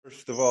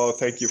First of all,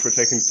 thank you for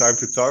taking the time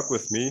to talk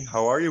with me.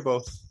 How are you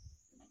both?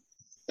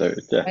 Yeah,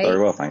 very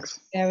Right. well, thanks.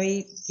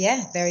 Very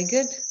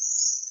good.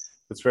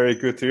 It's very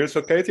good to hear.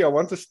 So, Katie, I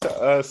want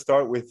to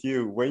start with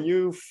you. When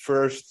you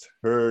first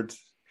heard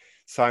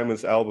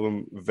Simon's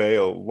album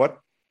Veil, what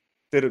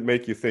did it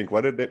make you think?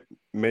 What did it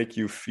make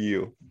you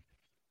feel?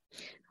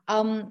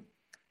 Um,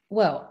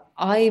 well,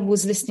 I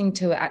was listening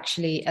to it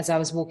actually as I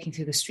was walking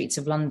through the streets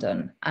of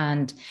London,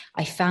 and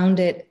I found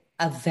it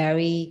a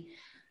very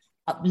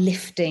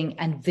uplifting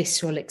and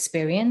visceral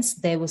experience.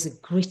 There was a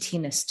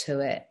grittiness to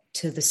it,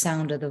 to the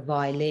sound of the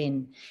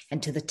violin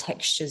and to the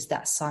textures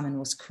that Simon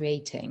was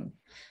creating.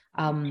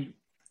 Um,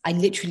 I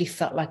literally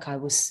felt like I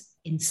was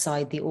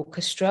inside the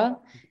orchestra.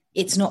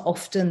 It's not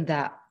often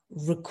that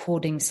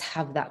recordings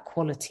have that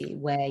quality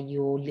where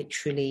you're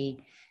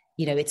literally,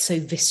 it's so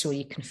visceral,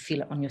 you can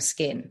feel it on your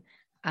skin.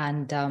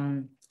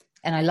 And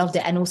and I loved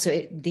it. And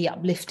also the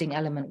uplifting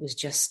element was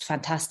just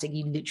fantastic.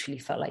 You literally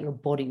felt like your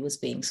body was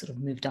being sort of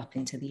moved up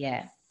into the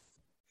air.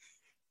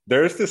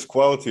 There is this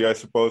quality, I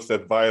suppose,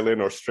 that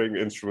violin or string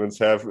instruments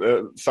have.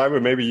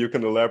 Simon, maybe you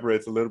can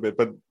elaborate a little bit,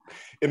 but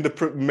in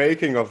the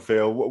making of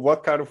Veil,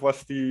 what kind of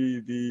was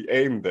the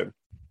aim then?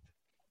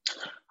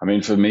 I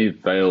mean, for me,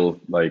 Veil,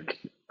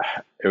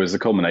 it was the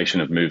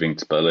culmination of moving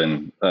to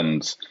Berlin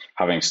and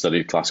having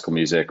studied classical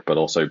music, but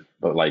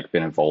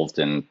been involved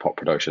in pop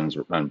productions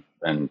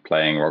and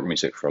playing rock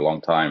music for a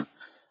long time.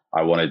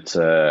 I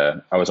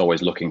was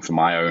always looking for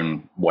my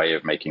own way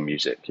of making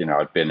music. You know,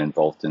 I'd been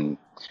involved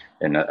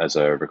as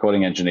a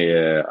recording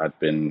engineer.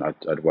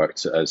 I'd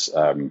worked as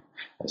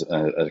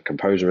a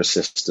composer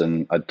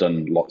assistant. I'd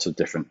done lots of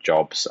different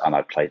jobs, and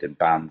I'd played in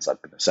bands.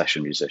 I'd been a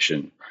session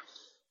musician.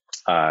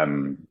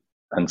 And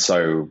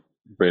so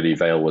really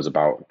Veil was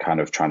about kind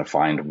of trying to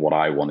find what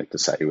I wanted to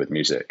say with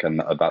music.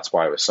 And that's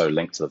why it was so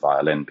linked to the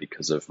violin,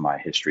 because of my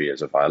history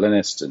as a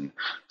violinist and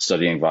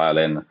studying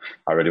violin.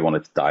 I really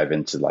wanted to dive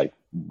into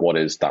what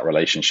is that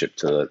relationship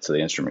to the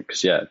instrument?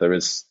 Because there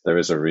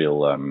is a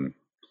real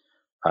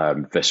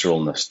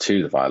visceralness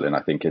to the violin.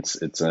 I think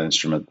it's an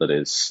instrument that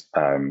is,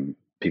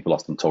 people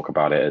often talk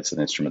about it. It's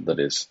an instrument that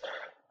is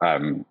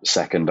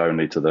second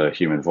only to the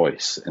human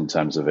voice in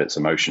terms of its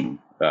emotion,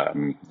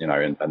 and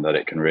that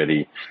it can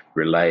really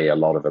relay a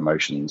lot of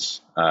emotions.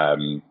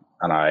 And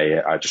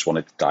I just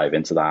wanted to dive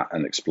into that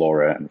and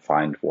explore it and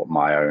find what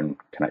my own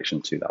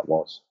connection to that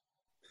was.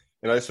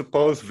 And I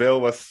suppose Veil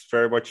was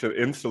very much an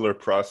insular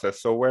process.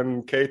 So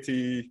when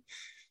Katie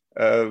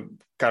kind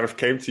of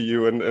came to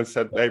you and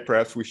said, hey,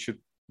 perhaps we should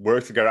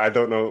work together. I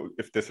don't know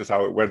if this is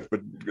how it went,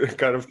 but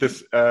kind of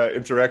this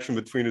interaction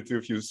between the two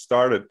of you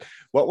started.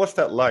 What was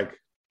that like?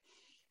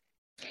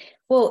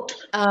 Well,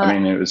 I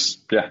mean, it was,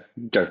 go,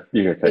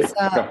 you go, Kate.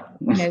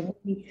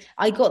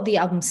 I got the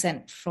album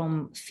sent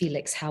from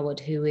Felix Howard,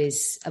 who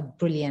is a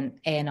brilliant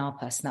A&R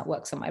person that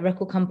works at my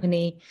record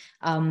company.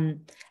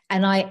 And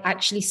I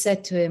actually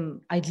said to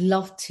him, I'd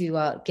love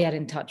to get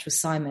in touch with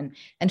Simon.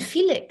 And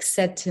Felix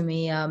said to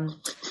me,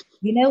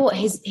 you know what,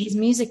 his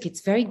music,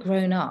 it's very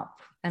grown up.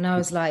 And I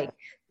was like,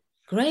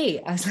 great.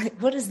 I was like,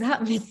 what does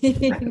that mean?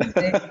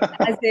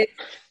 As if,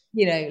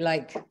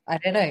 I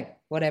don't know,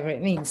 whatever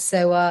it means.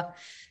 So,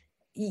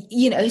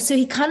 so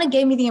he kind of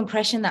gave me the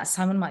impression that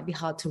Simon might be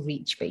hard to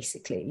reach,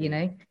 basically,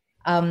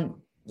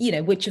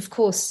 which of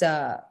course,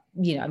 I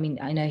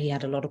know he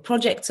had a lot of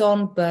projects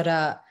on,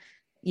 but,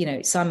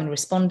 Simon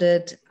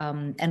responded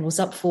and was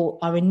up for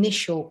our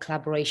initial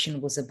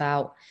collaboration was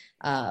about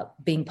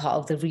being part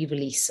of the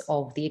re-release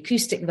of the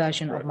acoustic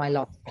version of my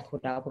last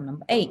record album,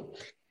 number 8.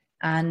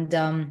 And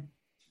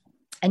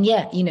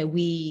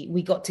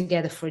we got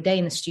together for a day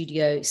in the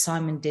studio.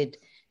 Simon did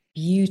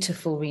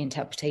beautiful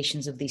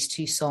reinterpretations of these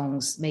two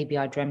songs, Maybe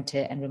I Dreamt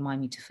It and Remind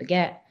Me to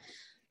Forget.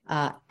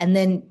 And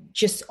then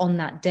just on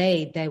that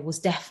day, there was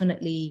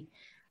definitely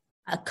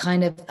a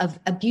kind of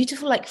a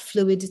beautiful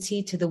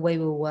fluidity to the way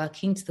we were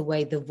working, to the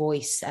way the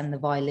voice and the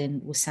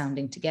violin were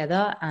sounding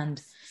together. And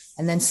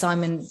then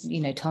Simon,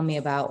 told me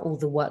about all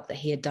the work that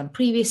he had done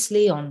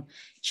previously on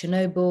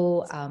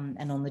Chernobyl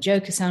and on the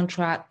Joker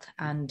soundtrack.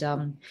 And,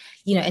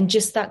 and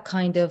just that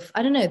kind of,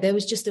 I don't know, there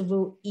was just a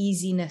real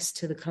easiness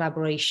to the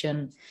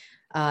collaboration.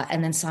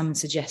 And then Simon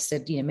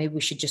suggested, maybe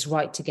we should just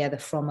write together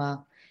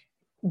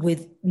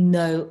with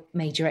no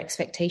major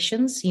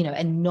expectations,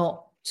 and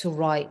not to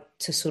write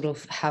to sort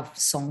of have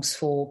songs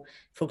for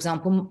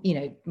example,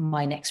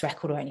 my next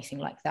record or anything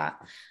like that.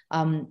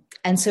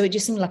 And so it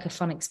just seemed like a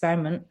fun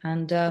experiment.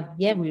 And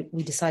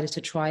we decided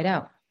to try it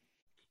out.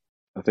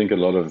 I think a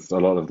lot of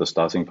the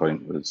starting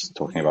point was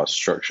talking about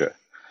structure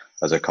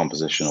as a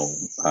compositional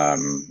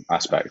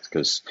aspect,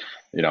 because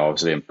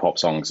obviously in pop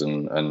songs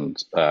and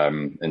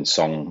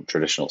in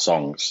traditional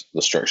songs,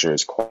 the structure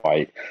is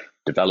quite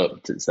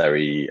developed. It's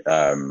very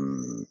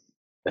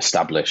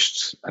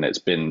established, and it's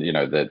been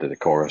the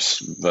chorus,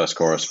 verse,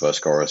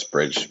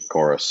 bridge,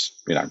 chorus.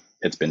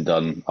 It's been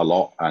done a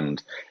lot,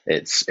 and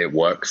it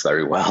works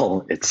very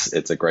well.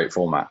 It's a great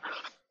format.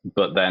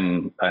 But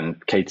then,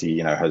 and Katie,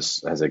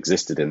 has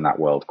existed in that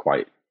world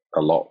quite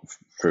a lot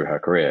through her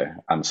career.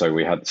 And so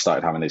we had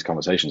started having these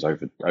conversations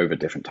over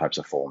different types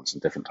of forms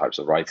and different types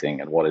of writing.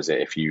 And what is it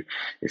if you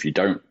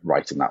don't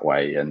write in that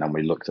way? And then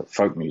we looked at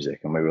folk music,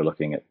 and we were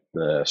looking at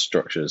the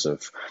structures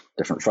of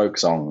different folk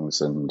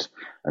songs, and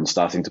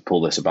starting to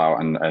pull this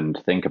about and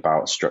think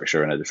about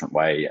structure in a different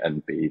way,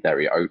 and be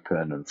very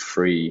open and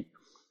free,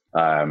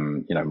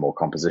 more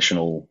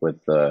compositional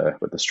with the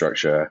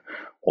structure,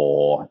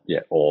 or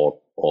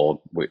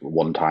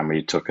one time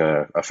we took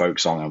a folk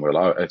song and we're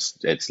like, oh,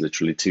 it's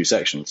literally two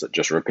sections that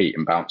just repeat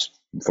and bounce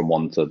from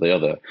one to the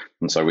other.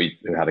 And so we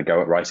had a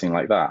go at writing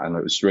like that, and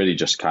it was really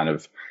just kind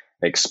of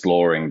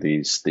exploring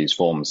these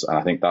forms. And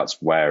I think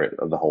that's where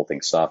the whole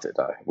thing started.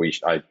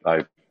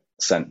 I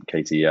sent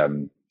Katie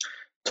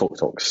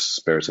Talk's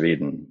Spirit of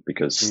Eden,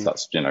 because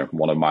that's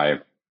one of my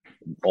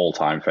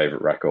all-time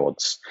favorite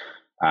records.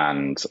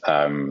 And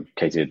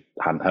Katie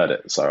hadn't heard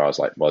it, so I was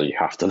like, well, you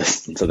have to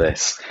listen to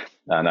this.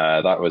 And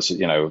that was,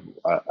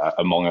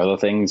 among other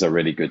things, a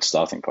really good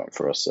starting point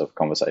for us of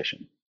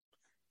conversation.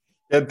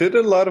 Yeah, did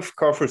a lot of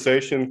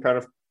conversation kind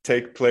of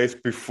take place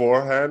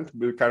beforehand,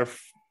 kind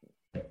of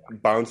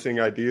bouncing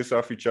ideas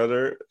off each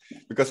other?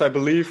 Because I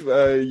believe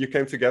you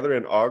came together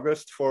in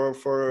August for a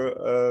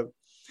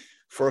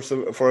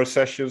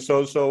session.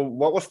 So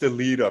what was the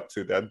lead up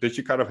to that? Did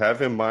you kind of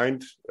have in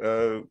mind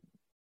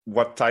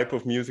what type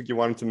of music you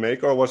wanted to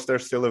make, or was there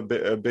still a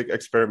big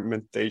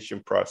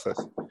experimentation process?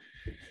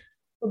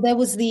 Well, there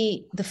was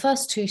the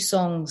first two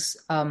songs,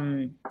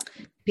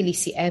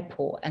 Tbilisi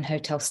Airport and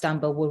Hotel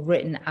Stambo, were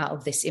written out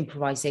of this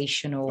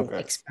improvisational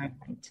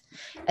experiment.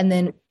 And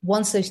then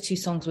once those two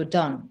songs were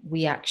done,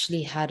 we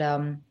actually had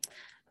a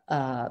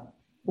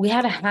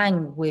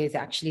hang with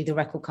actually the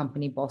record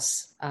company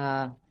boss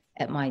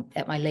at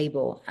my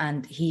label,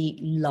 and he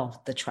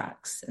loved the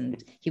tracks,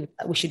 and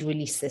we should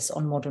release this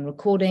on Modern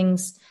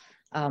Recordings,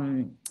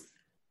 and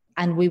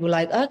we were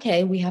like,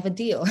 okay, we have a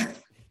deal.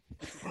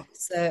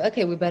 So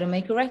okay, we better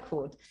make a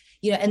record,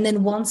 and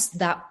then once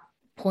that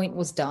point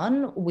was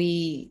done,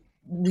 we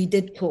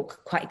did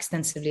talk quite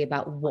extensively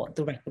about what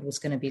the record was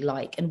going to be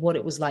like and what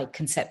it was like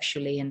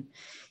conceptually, and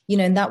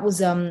and that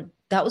was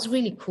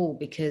really cool,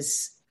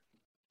 because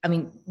I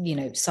mean,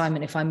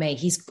 Simon, if I may,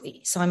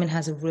 Simon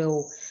has a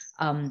real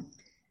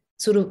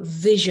sort of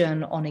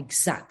vision on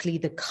exactly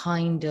the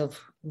kind of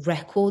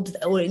record,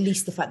 or at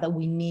least the fact that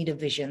we need a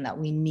vision, that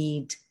we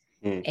need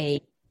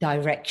a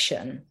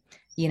direction,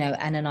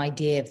 and an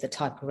idea of the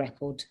type of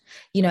record,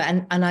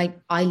 and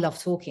I love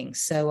talking.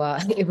 So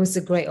it was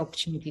a great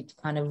opportunity to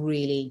kind of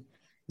really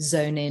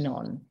zone in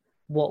on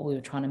what we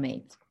were trying to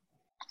make.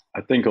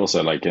 I think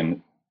also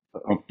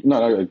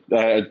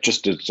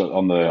just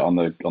on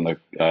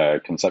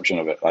the conception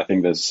of it, I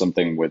think there's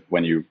something with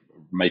when you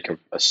make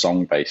a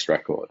song-based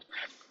record,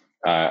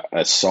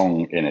 a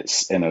song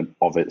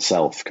of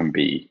itself can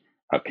be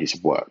a piece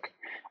of work,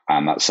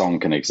 and that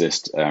song can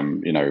exist,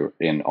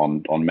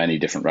 on many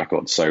different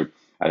records. So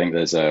I think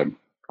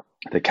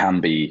there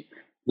can be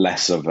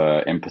less of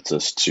an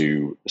impetus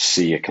to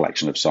see a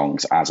collection of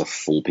songs as a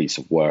full piece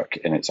of work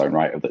in its own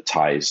right, that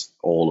ties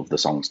all of the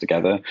songs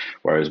together.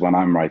 Whereas when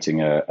I'm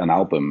writing an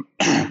album,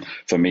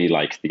 for me,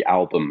 like, the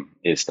album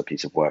is the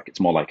piece of work. It's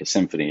more like a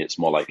symphony. It's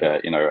more like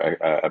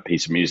a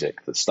piece of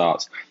music that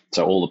starts.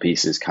 So all the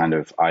pieces kind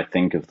of, I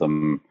think of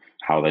them,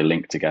 how they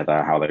link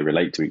together, how they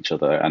relate to each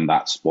other, and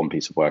that's one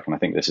piece of work. And I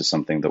think this is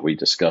something that we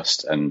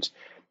discussed, and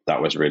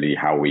that was really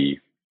how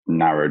we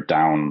narrowed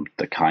down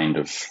the kind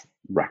of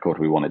record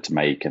we wanted to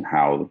make and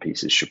how the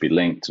pieces should be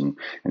linked, and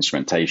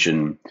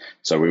instrumentation.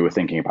 So we were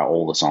thinking about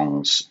all the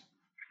songs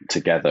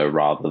together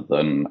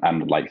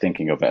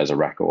thinking of it as a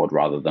record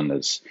rather than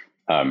as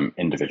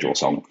individual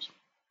songs.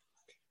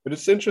 But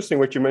it's interesting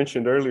what you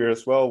mentioned earlier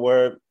as well,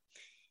 where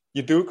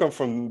you do come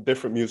from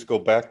different musical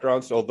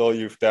backgrounds, although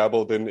you've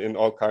dabbled in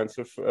all kinds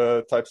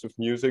of types of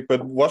music.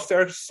 But was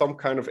there some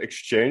kind of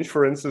exchange?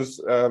 For instance,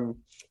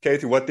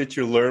 Katie, what did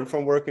you learn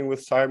from working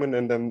with Simon?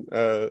 And then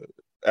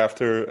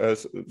after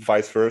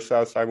vice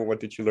versa, Simon, what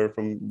did you learn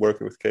from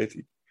working with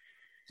Katie?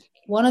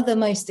 One of the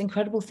most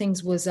incredible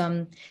things was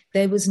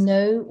there was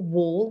no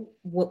wall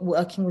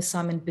working with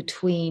Simon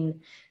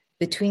between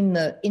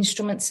the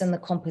instruments and the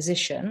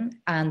composition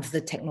and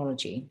the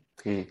technology.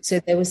 So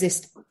there was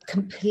this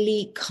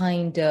complete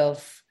kind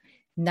of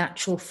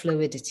natural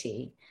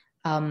fluidity.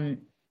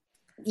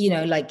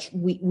 Like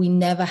we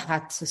never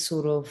had to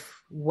sort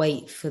of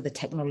wait for the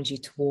technology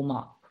to warm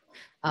up,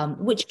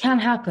 which can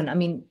happen. I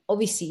mean,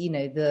 obviously,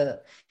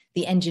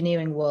 the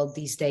engineering world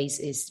these days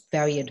is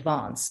very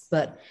advanced,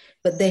 but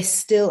there's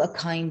still a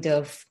kind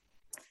of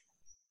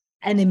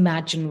an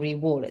imaginary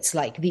wall. It's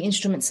like the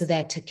instruments are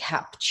there to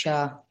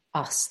capture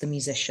us, the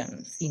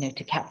musicians,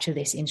 to capture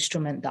this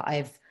instrument that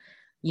I've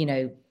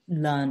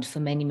learned for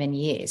many, many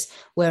years.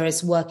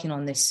 Whereas working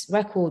on this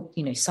record,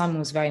 Simon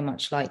was very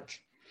much like,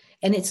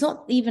 and it's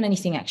not even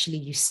anything actually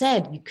you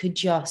said, you could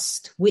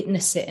just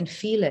witness it and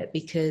feel it,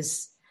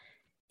 because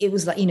it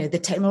was like, the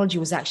technology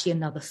was actually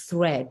another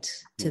thread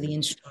to the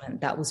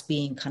instrument that was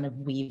being kind of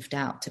weaved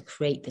out to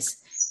create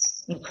this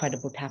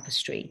incredible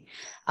tapestry.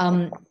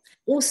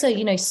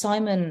 Also,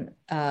 Simon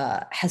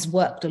has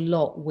worked a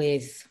lot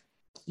with,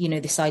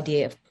 this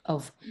idea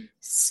of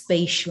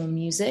spatial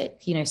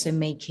music, so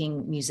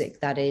making music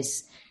that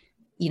is,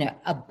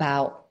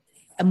 about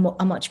a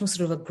much more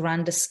sort of a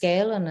grander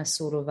scale and a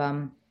sort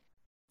of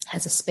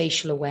has a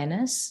spatial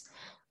awareness.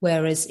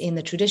 Whereas in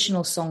the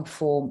traditional song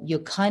form, you're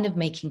kind of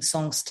making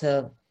songs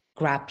to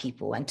grab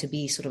people and to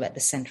be sort of at the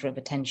center of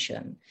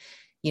attention.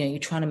 You're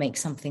trying to make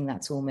something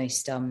that's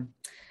almost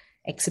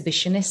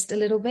exhibitionist a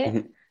little bit.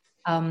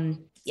 Mm-hmm.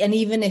 And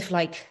even if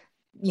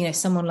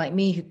someone like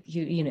me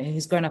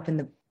who's grown up in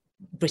the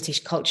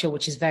British culture,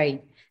 which is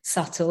very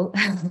subtle,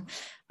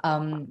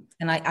 and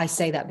I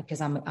say that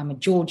because I'm a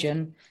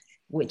Georgian,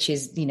 which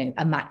is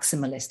a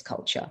maximalist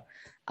culture.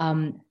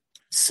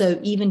 So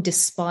even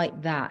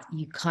despite that,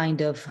 you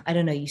kind of, I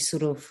don't know, you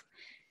sort of,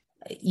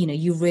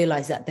 you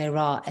realize that there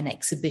are an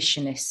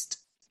exhibitionist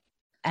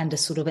and a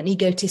sort of an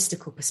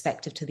egotistical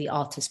perspective to the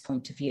artist's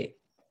point of view.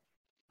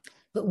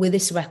 But with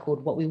this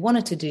record, what we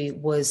wanted to do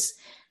was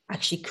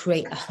actually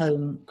create a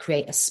home,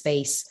 create a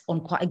space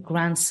on quite a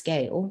grand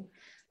scale,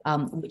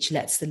 which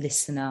lets the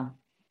listener,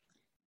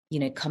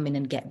 come in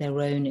and get their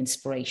own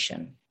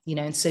inspiration,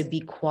 and so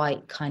be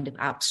quite kind of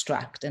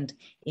abstract and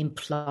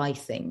imply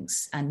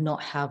things and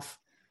not have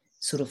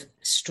sort of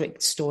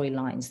strict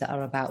storylines that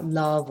are about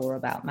love or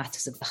about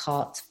matters of the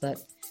heart.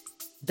 But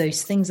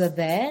those things are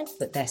there,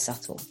 but they're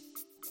subtle.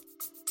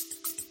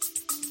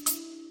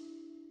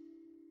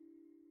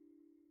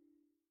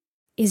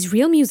 Is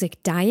real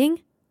music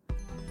dying?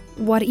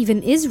 What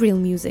even is real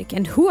music,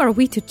 and who are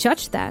we to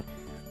judge that?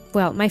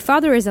 Well, my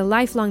father is a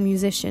lifelong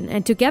musician,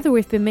 and together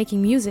we've been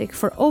making music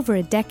for over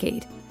a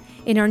decade.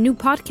 In our new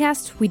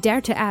podcast, we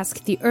dare to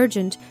ask the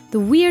urgent, the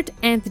weird,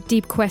 and the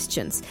deep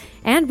questions,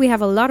 and we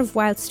have a lot of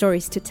wild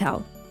stories to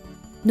tell.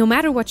 No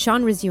matter what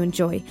genres you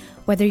enjoy,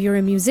 whether you're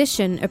a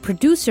musician, a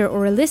producer,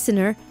 or a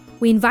listener,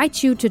 we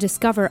invite you to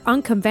discover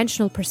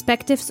unconventional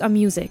perspectives on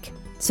music.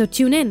 So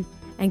tune in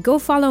and go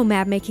follow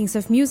Mad Makings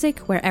of Music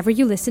wherever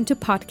you listen to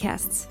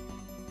podcasts.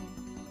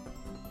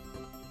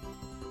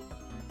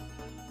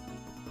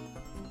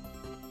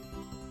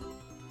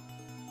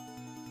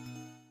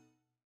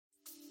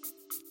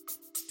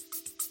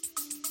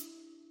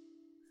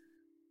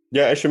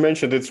 Yeah, as you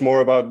mentioned, it's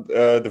more about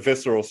the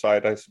visceral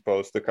side, I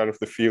suppose, the kind of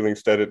the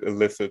feelings that it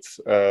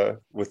elicits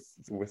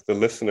with the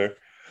listener.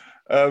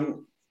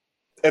 And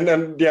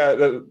then,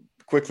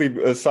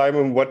 quickly,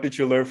 Simon, what did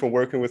you learn from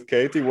working with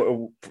Katie?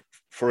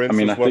 For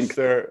instance, was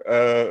there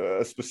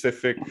a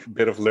specific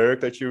bit of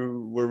lyric that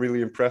you were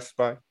really impressed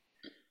by?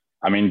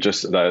 I mean,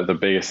 just the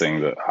biggest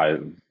thing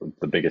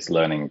the biggest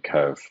learning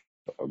curve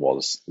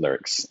was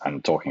lyrics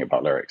and talking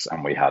about lyrics.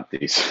 And we had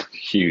these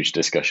huge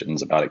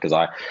discussions about it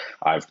because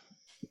I've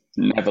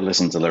never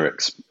listened to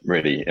lyrics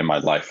really in my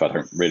life. I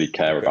don't really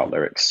care about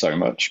lyrics so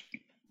much.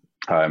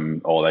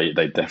 Or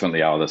they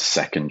definitely are the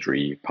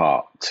secondary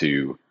part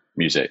to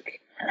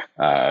music.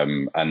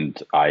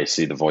 And I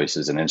see the voice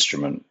as an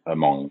instrument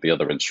among the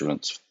other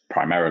instruments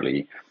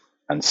primarily,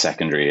 and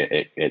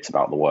secondary, it's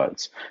about the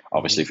words.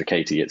 Obviously for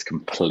Katie, it's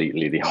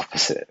completely the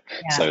opposite.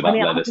 Yeah. So that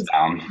led us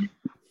down.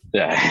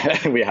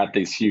 Yeah, we had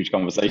these huge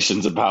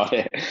conversations about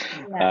it.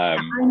 Yeah.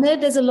 I know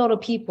there's a lot of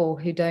people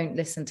who don't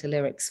listen to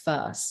lyrics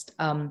first,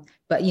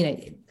 but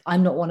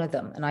I'm not one of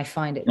them, and I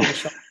find it really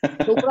shocking.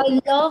 But what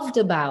I loved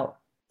about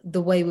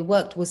the way we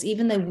worked was,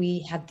 even though we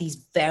had these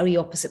very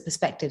opposite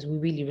perspectives, we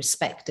really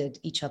respected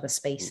each other's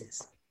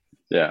spaces.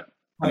 Yeah,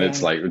 and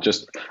it's like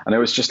it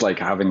was just like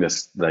having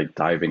this, like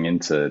diving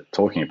into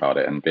talking about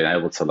it and being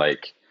able to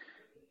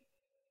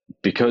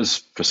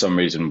because for some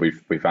reason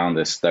we found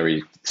this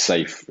very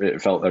safe.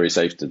 It felt very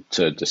safe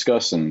to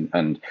discuss and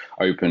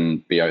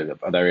be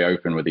very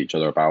open with each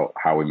other about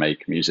how we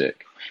make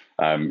music.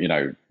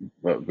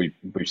 We've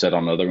said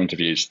on other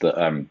interviews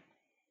that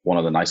one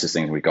of the nicest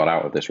things we got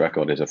out of this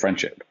record is a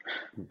friendship,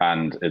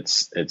 and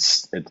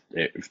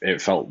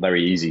it felt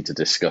very easy to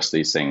discuss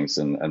these things,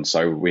 and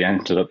so we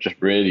ended up just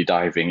really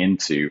diving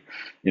into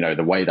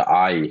the way that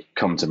I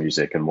come to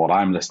music and what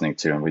I'm listening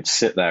to, and we'd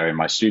sit there in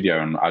my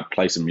studio and I'd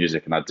play some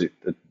music and I'd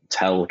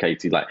tell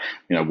Katie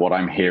what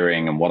I'm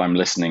hearing and what I'm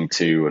listening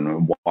to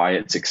and why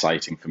it's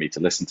exciting for me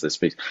to listen to this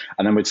piece.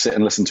 And then we'd sit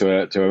and listen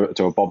to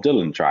a Bob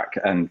Dylan track,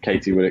 and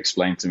Katie would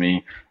explain to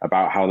me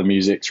about how the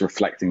music's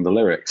reflecting the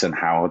lyrics and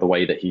how the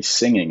way that he's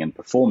singing and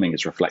performing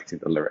is reflecting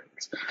the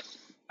lyrics.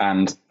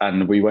 And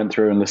we went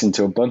through and listened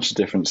to a bunch of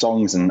different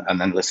songs and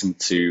then listened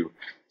to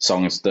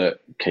songs that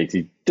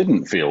Katie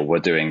didn't feel were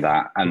doing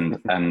that and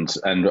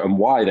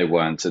why they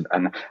weren't.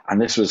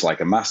 And this was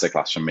like a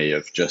masterclass for me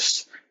of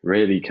just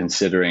really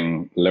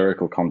considering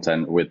lyrical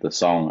content with the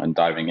song and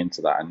diving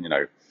into that.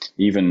 And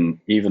even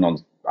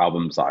on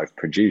albums that I've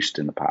produced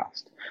in the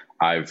past,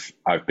 I've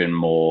been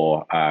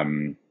more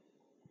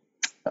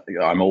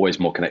I'm always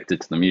more connected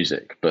to the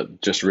music,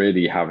 but just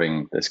really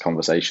having this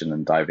conversation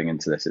and diving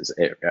into this,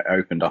 it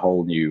opened a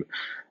whole new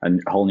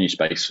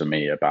space for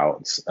me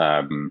about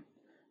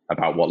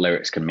what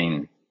lyrics can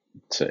mean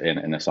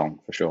in a song,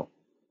 for sure.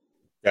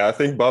 Yeah, I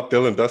think Bob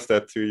Dylan does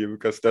that to you,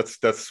 because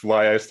that's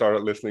why I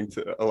started listening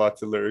to a lot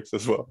to lyrics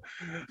as well.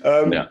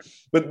 Yeah.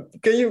 But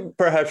can you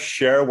perhaps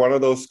share one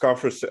of those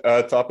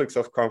topics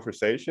of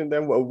conversation?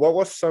 Then, what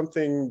was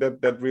something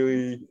that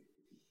really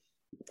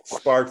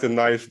sparked a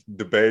nice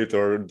debate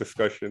or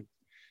discussion?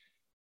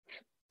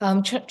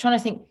 I'm trying to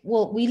think.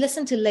 Well, we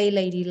listened to "Lay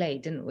Lady Lay,"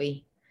 didn't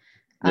we?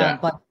 Yeah.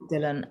 By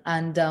Dylan,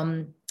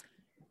 and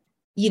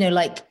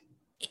like,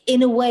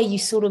 in a way, you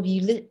sort of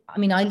I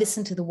mean, I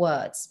listened to the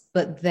words,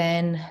 but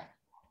then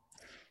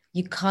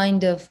you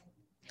kind of,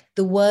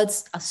 the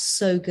words are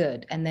so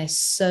good and they're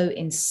so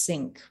in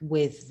sync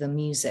with the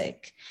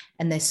music,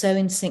 and they're so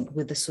in sync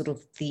with the sort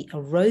of the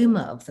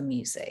aroma of the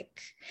music,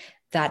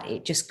 that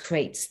it just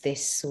creates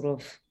this sort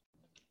of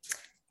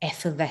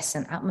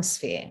effervescent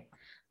atmosphere.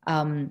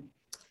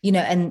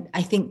 And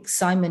I think,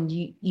 Simon,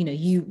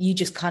 you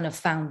just kind of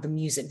found the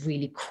music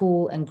really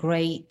cool and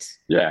great.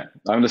 Yeah,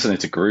 I'm listening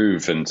to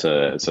groove and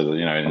to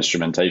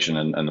instrumentation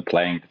and the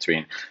playing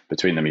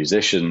between the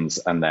musicians,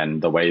 and then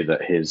the way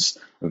that his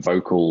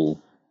vocal,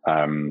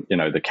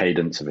 the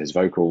cadence of his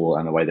vocal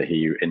and the way that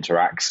he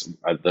interacts,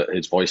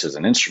 his voice as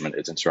an instrument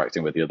is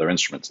interacting with the other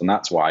instruments, and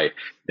that's why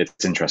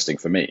it's interesting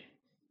for me.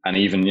 And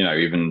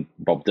even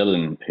Bob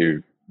Dylan,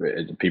 who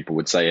people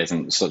would say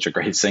isn't such a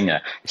great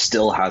singer,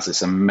 still has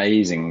this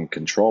amazing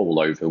control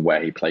over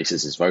where he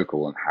places his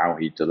vocal and how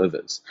he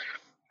delivers.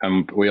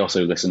 And we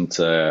also listened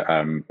to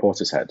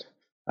Portishead,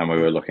 and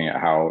we were looking at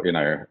how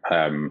the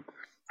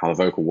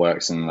vocal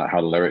works and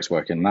how the lyrics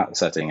work in that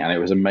setting. And it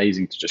was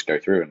amazing to just go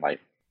through and like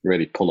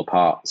really pull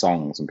apart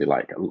songs and be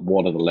like,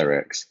 what are the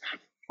lyrics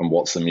and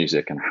what's the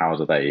music and how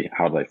do they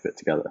fit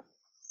together?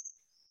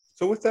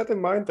 So with that in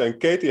mind, then,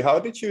 Katie, how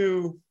did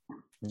you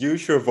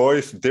use your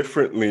voice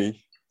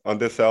differently on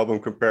this album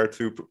compared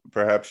to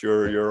perhaps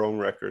your own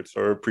records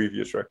or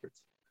previous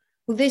records?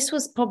 Well, this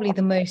was probably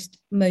the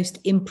most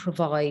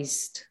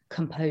improvised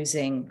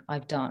composing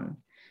I've done.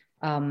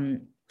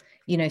 Simon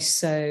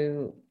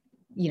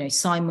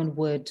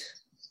would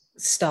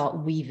start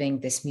weaving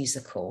this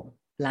musical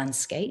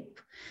landscape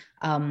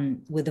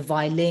with the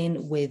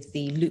violin, with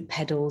the loop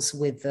pedals,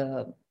 with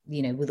all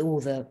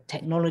the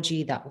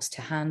technology that was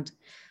to hand.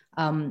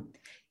 And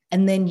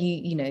then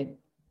you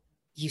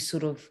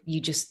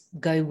just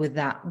go with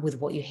that, with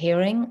what you're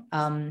hearing.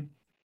 And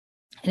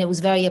it was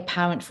very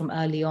apparent from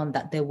early on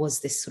that there was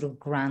this sort of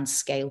grand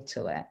scale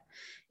to it.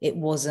 It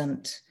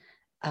wasn't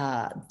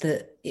at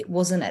the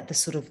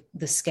sort of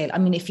the scale. I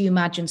mean, if you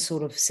imagine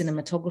sort of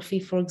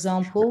cinematography, for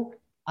example,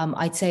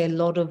 I'd say a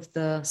lot of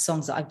the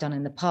songs that I've done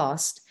in the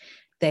past,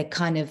 they're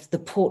kind of the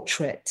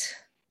portrait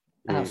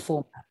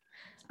format.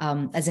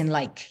 As in,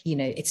 like,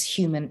 it's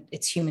human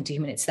to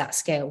human, it's that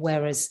scale.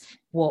 Whereas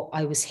what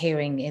I was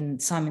hearing in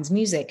Simon's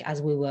music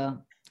as we were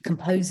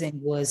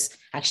composing was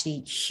actually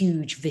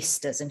huge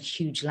vistas and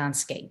huge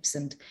landscapes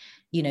and,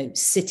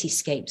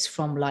 cityscapes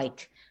from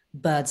like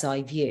bird's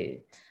eye view.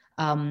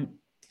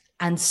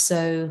 And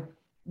so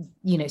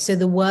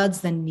the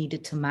words then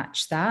needed to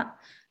match that.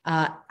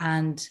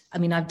 And I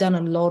mean, I've done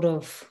a lot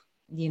of,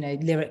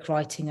 lyric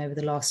writing over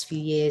the last few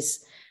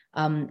years.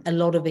 A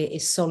lot of it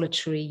is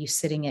solitary. You're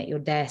sitting at your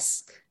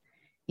desk,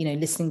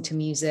 listening to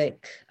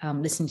music,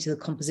 listening to the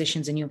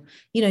compositions, and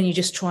you're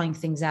just trying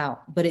things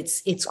out. But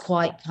it's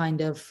quite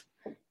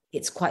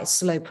a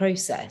slow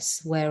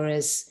process.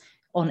 Whereas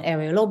on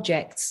Aerial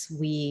Objects,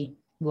 I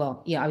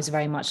was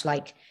very much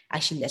like,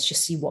 actually, let's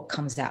just see what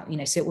comes out.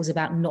 So it was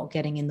about not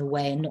getting in the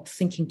way and not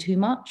thinking too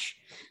much,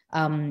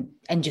 and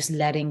just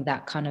letting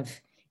that kind of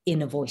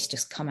inner voice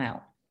just come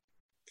out.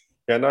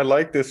 Yeah, and I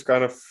like this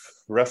kind of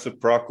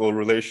reciprocal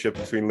relationship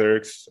between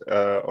lyrics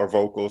or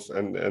vocals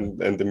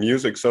and the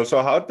music. So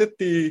how did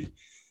the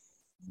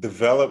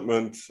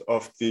development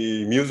of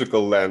the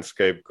musical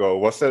landscape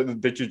go?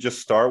 Did you just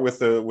start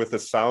with a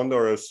sound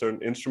or a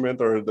certain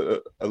instrument or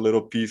a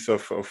little piece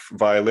of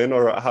violin,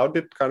 or how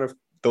did kind of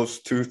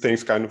those two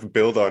things kind of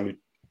build on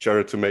each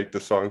other to make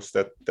the songs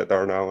that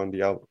are now on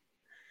the album?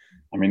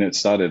 I mean, it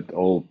started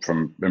all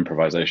from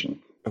improvisation.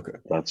 Okay.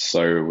 That's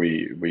so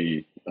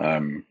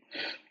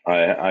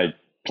I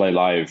play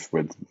live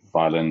with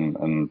violin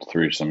and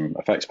through some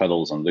effects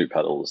pedals and loop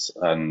pedals,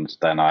 and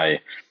then I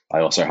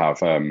also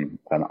have an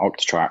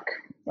Octatrack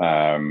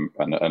and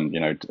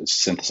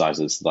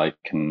synthesizers that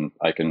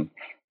I can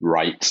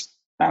write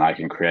and I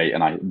can create,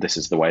 and this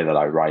is the way that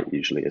I write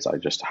usually, is I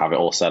just have it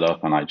all set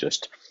up and I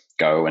just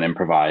go and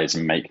improvise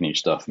and make new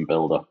stuff and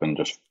build up and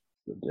just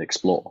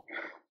explore.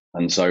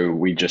 And so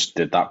we just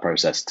did that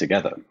process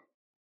together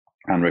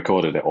and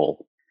recorded it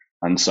all.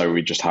 And so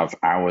we just have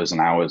hours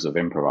and hours of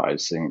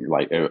improvising,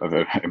 like of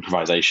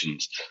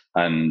improvisations,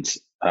 and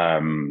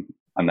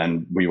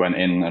then we went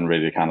in and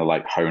really kind of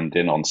like honed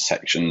in on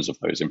sections of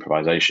those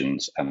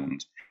improvisations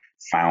and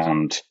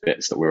found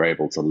bits that we were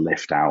able to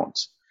lift out.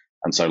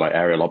 And so, like,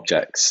 Aerial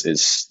Objects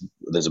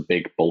there's a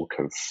big bulk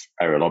of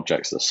Aerial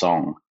Objects, the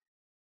song,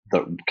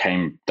 that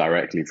came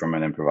directly from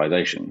an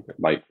improvisation.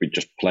 Like, we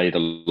just played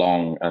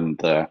along, and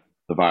the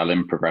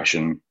violin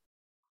progression,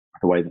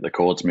 the way that the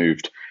chords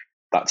moved,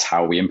 that's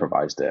how we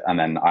improvised it. And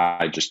then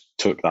I just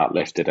took that,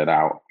 lifted it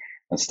out,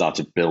 and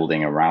started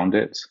building around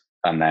it.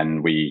 And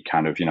then we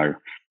kind of,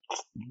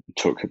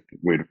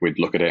 we'd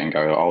look at it and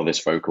go, oh,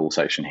 this vocal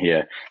section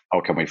here,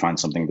 how can we find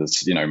something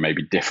that's,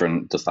 maybe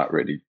different? Does that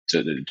really,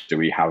 do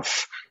we have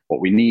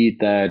what we need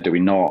there? Do we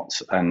not?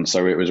 And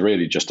so it was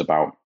really just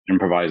about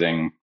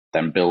improvising,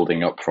 then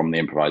building up from the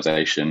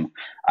improvisation.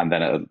 And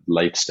then at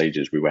later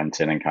stages, we went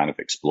in and kind of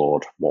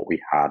explored what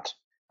we had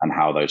and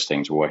how those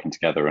things were working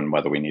together and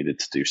whether we needed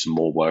to do some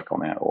more work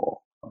on it or,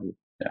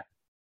 yeah.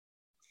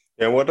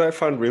 Yeah, what I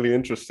found really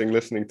interesting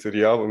listening to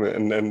the album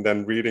and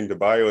then reading the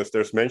bio is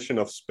there's mention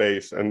of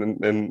space.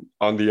 And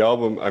on the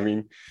album, I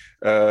mean,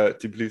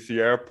 Tbilisi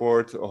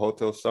Airport,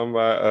 Hotel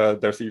Samba,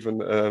 there's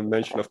even a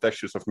mention of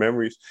Textures of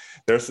Memories.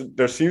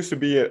 There seems to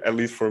be, at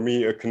least for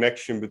me, a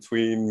connection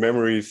between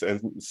memories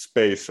and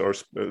space, or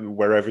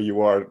wherever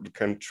you are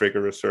can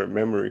trigger a certain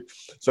memory.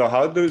 So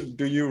how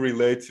do you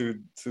relate to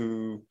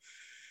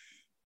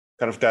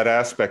kind of that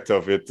aspect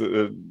of it?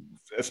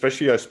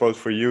 Especially, I suppose,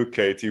 for you,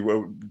 Katie,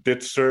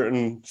 did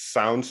certain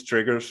sounds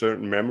trigger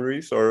certain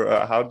memories, or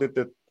how did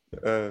that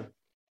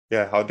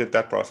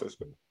process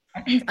go?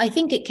 I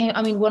think it came,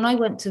 I mean, when I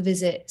went to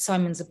visit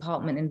Simon's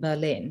apartment in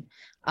Berlin,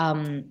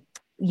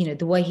 the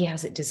way he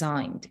has it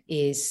designed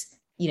is,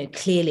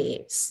 clearly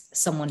it's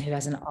someone who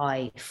has an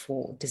eye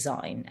for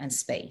design and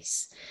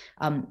space,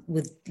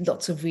 with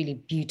lots of really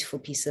beautiful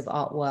pieces of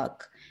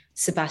artwork.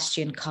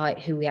 Sebastian Kite,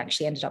 who we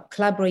actually ended up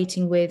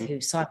collaborating with,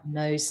 who Simon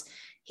knows,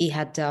 he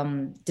had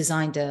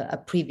designed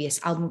a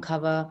previous album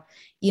cover,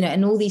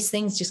 and all these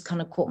things just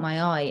kind of caught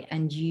my eye.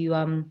 And I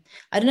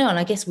don't know, and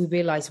I guess we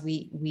realized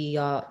we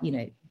are,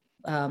 we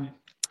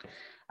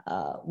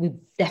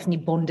definitely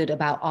bonded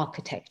about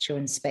architecture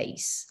and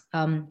space.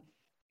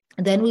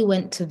 Then we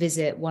went to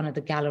visit one of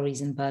the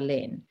galleries in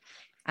Berlin,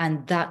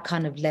 and that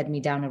kind of led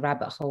me down a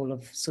rabbit hole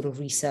of sort of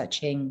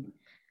researching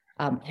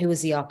who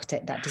was the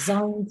architect that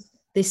designed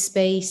this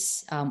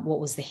space, what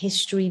was the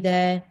history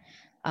there.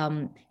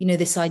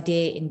 This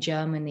idea in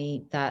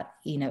Germany that,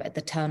 at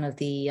the turn of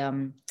the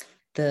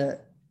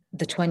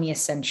 20th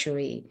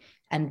century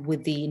and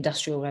with the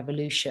Industrial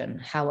Revolution,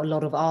 how a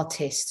lot of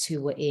artists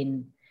who were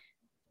in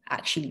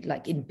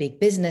big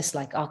business,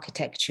 like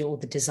architecture or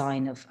the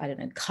design of, I don't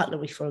know,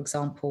 cutlery, for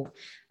example,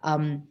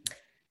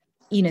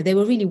 they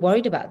were really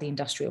worried about the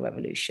Industrial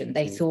Revolution.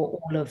 They thought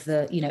all of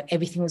the,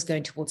 everything was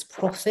going towards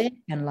profit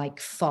and like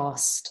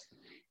fast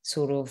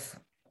sort of,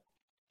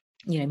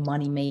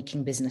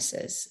 money-making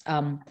businesses,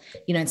 and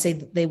so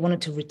they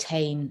wanted to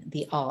retain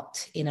the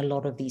art in a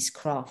lot of these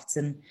crafts.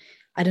 And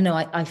I don't know,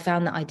 I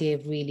found that idea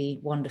really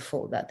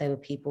wonderful, that there were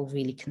people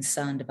really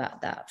concerned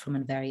about that from a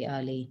very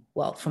early,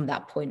 from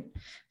that point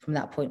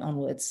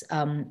onwards.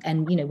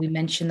 And, we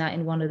mentioned that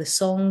in one of the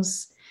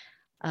songs,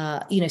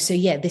 so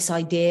yeah, this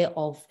idea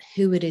of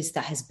who it is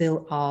that has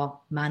built our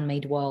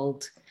man-made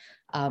world.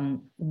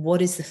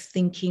 What is the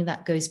thinking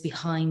that goes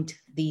behind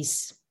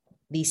these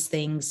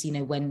things,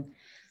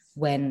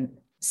 when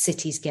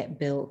cities get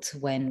built,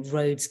 when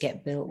roads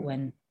get built,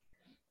 when,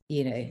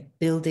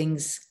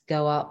 buildings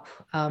go up,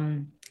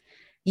 and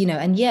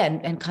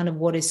kind of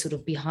what is sort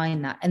of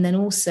behind that. And then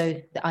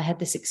also I had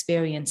this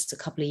experience a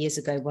couple of years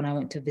ago when I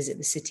went to visit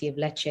the city of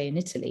Lecce in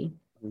Italy,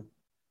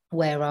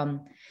 where, I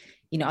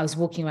was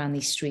walking around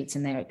these streets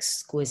and they're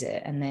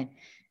exquisite, and they're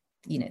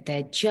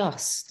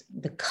just,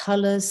 the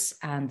colors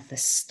and the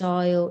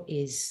style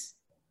is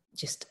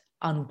just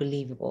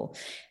unbelievable.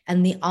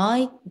 And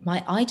my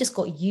eye just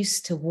got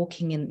used to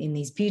walking in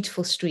these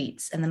beautiful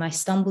streets. And then I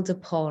stumbled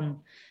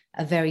upon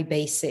a very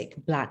basic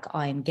black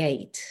iron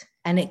gate.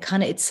 And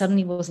it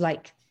suddenly was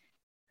like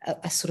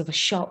a sort of a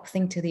sharp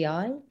thing to the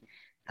eye.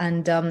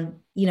 And,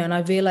 and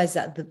I realized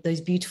that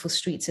those beautiful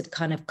streets had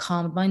kind of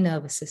calmed my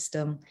nervous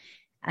system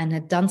and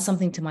had done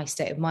something to my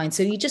state of mind.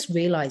 So you just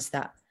realize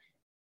that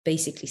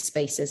basically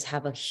spaces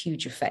have a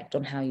huge effect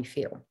on how you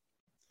feel.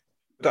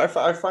 I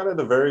find it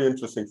a very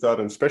interesting thought,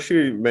 and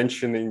especially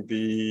mentioning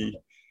the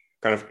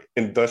kind of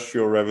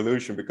industrial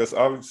revolution, because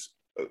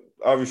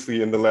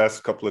obviously in the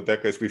last couple of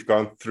decades, we've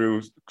gone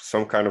through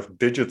some kind of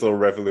digital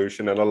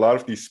revolution, and a lot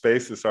of these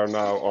spaces are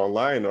now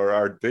online or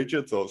are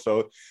digital.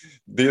 So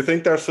do you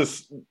think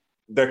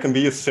there can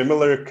be a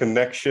similar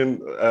connection,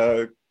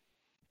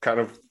 kind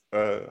of,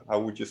 how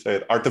would you say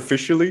it,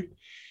 artificially?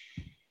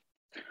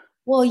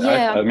 Well,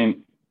 yeah. I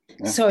mean...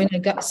 Yeah. Sorry, no,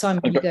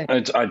 Simon, you go.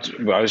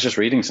 I was just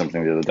reading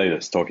something the other day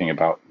that's talking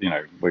about,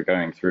 we're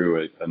going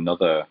through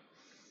another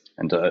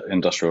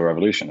industrial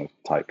revolution of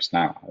types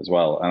now as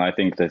well. And I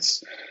think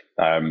this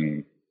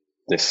way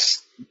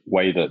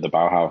that the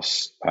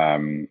Bauhaus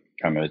kind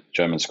of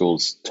German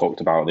schools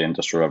talked about the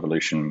industrial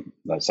revolution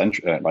a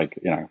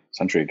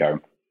century ago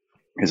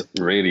is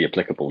really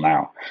applicable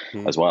now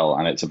as well.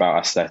 And it's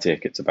about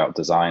aesthetic, it's about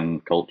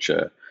design,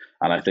 culture.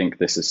 And I think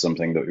this is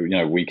something that,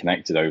 we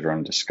connected over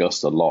and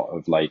discussed a lot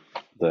of like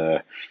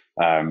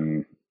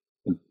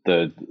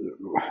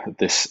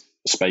this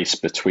space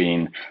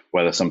between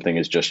whether something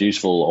is just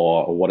useful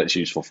or what it's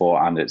useful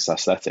for and its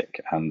aesthetic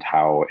and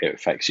how it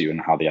affects you and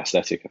how the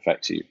aesthetic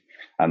affects you.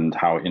 and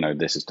how,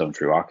 this is done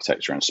through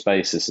architecture and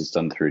space, this is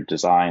done through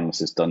design,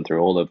 this is done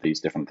through all of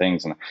these different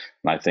things. And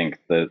I think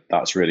that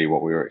that's really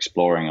what we were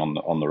exploring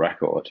on the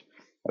record,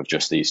 of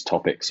just these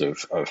topics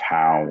of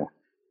how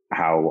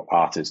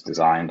art is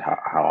designed, how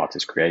art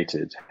is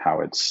created,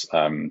 how it's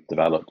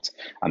developed,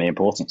 and the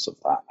importance of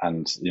that.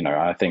 And,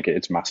 I think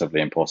it's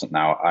massively important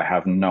now. I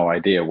have no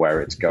idea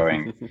where it's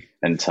going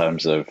in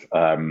terms of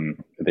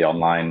the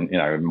online,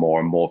 more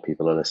and more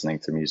people are listening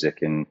to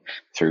music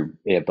through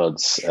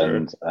earbuds.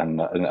 Sure.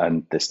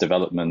 and this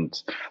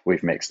development.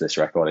 We've mixed this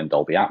record in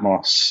Dolby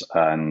Atmos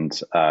and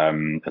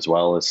as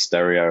well as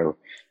stereo.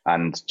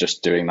 And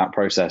just doing that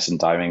process and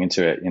diving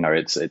into it,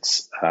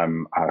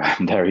 I'm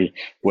very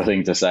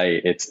willing to say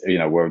it's,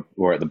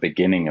 we're at the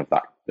beginning of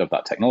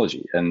that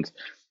technology, and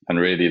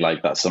really,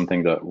 like, that's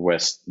something that we're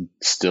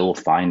still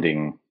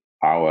finding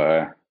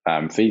our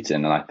feet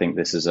in. And I think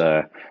this is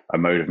a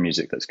mode of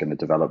music that's going to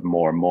develop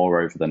more and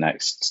more over the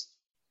next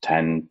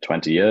 10,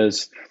 20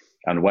 years.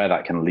 And where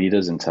that can lead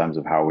us in terms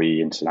of how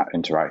we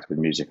interact with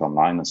music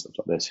online and stuff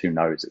like this, who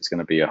knows? It's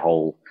going to be a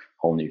whole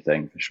new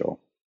thing for sure.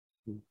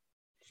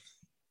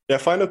 Yeah,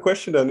 final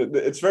question then.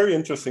 It's very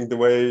interesting the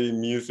way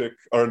music,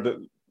 or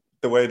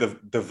the way the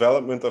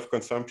development of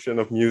consumption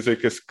of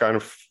music is kind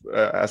of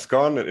has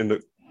gone in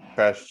the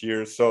past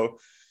years. So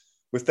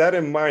with that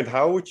in mind,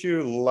 how would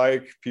you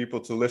like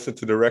people to listen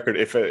to the record,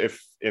 if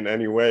in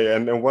any way,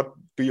 and what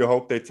do you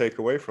hope they take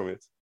away from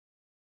it?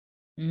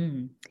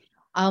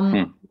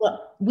 Well,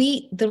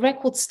 the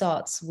record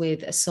starts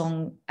with a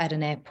song at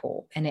an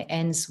airport, and it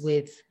ends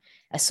with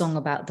a song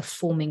about the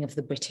forming of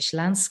the British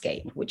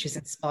landscape, which is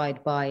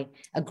inspired by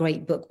a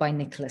great book by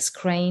Nicholas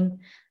Crane.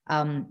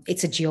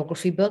 It's a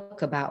geography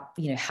book about,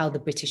 how the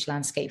British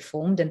landscape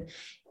formed. And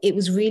it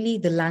was really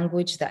the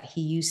language that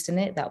he used in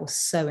it that was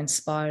so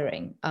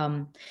inspiring.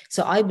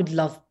 So I would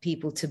love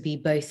people to be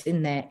both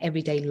in their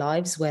everyday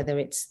lives, whether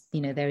it's,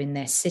 they're in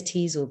their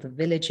cities or the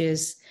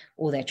villages,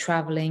 or they're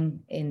traveling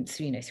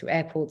through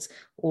airports,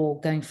 or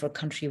going for a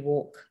country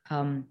walk,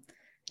 and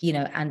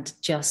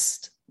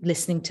just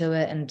listening to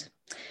it. And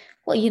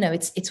well,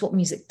 it's what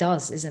music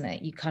does, isn't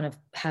it? You kind of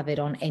have it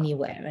on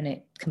anywhere and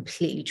it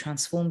completely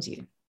transforms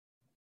you.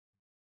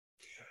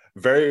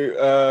 Very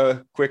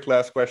quick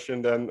last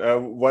question then.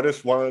 What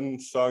is one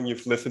song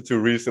you've listened to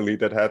recently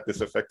that had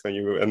this effect on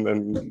you? And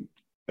then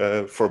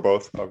for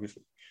both,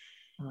 obviously.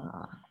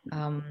 Well,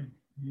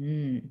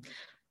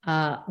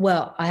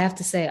 I have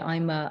to say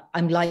I'm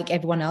like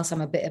everyone else. I'm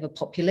a bit of a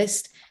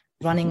populist.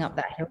 Running Up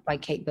That Hill by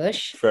Kate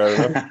Bush.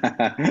 Fair enough.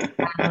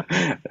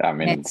 I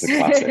mean, it's a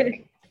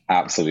classic.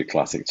 Absolute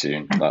classic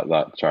tune.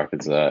 That track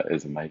is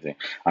amazing.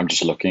 I'm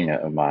just looking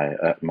at my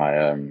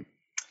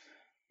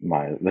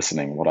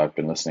listening, what I've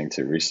been listening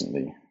to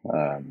recently.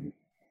 I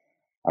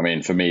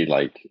mean, for me,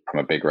 like, I'm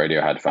a big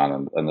Radiohead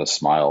fan, and the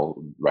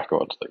Smile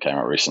record that came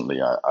out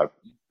recently, I've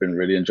been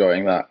really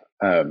enjoying that.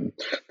 The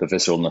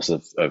visceralness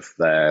of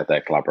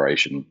their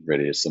collaboration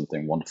really is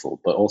something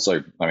wonderful. But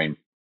also, I mean,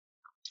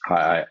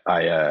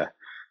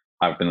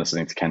 I've been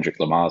listening to Kendrick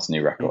Lamar's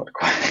new record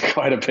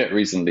quite a bit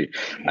recently,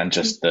 and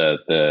just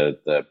the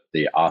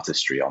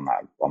artistry on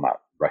that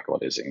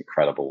record is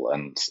incredible.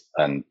 And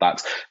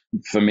that's,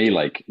 for me,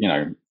 like,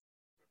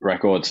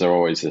 records are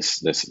always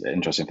this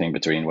interesting thing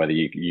between whether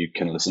you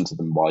can listen to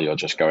them while you're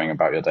just going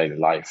about your daily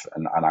life.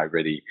 And I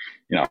really,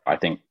 I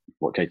think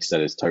what Katie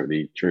said is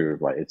totally true.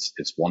 Like,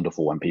 it's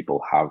wonderful when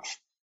people have,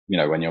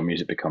 when your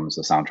music becomes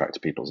the soundtrack to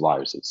people's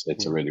lives.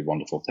 It's a really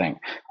wonderful thing.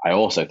 I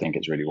also think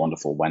it's really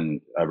wonderful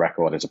when a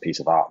record is a piece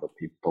of art that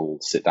people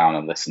sit down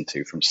and listen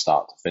to from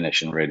start to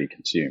finish and really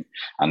consume.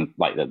 And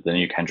like the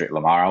new Kendrick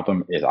Lamar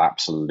album is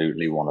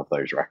absolutely one of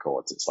those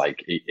records. It's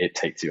like it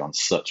takes you on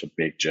such a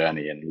big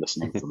journey, and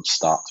listening from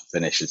start to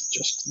finish is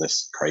just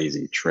this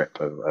crazy trip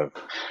of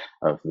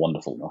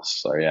wonderfulness.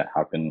 So yeah,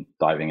 I've been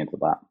diving into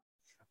that.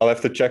 I'll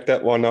have to check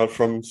that one out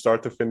from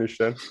start to finish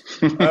then.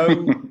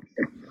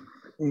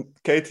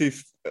 Katie,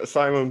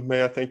 Simon,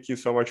 may I thank you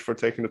so much for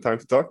taking the time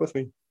to talk with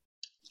me.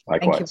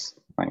 Likewise.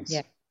 Thanks.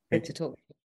 Yeah, great to talk.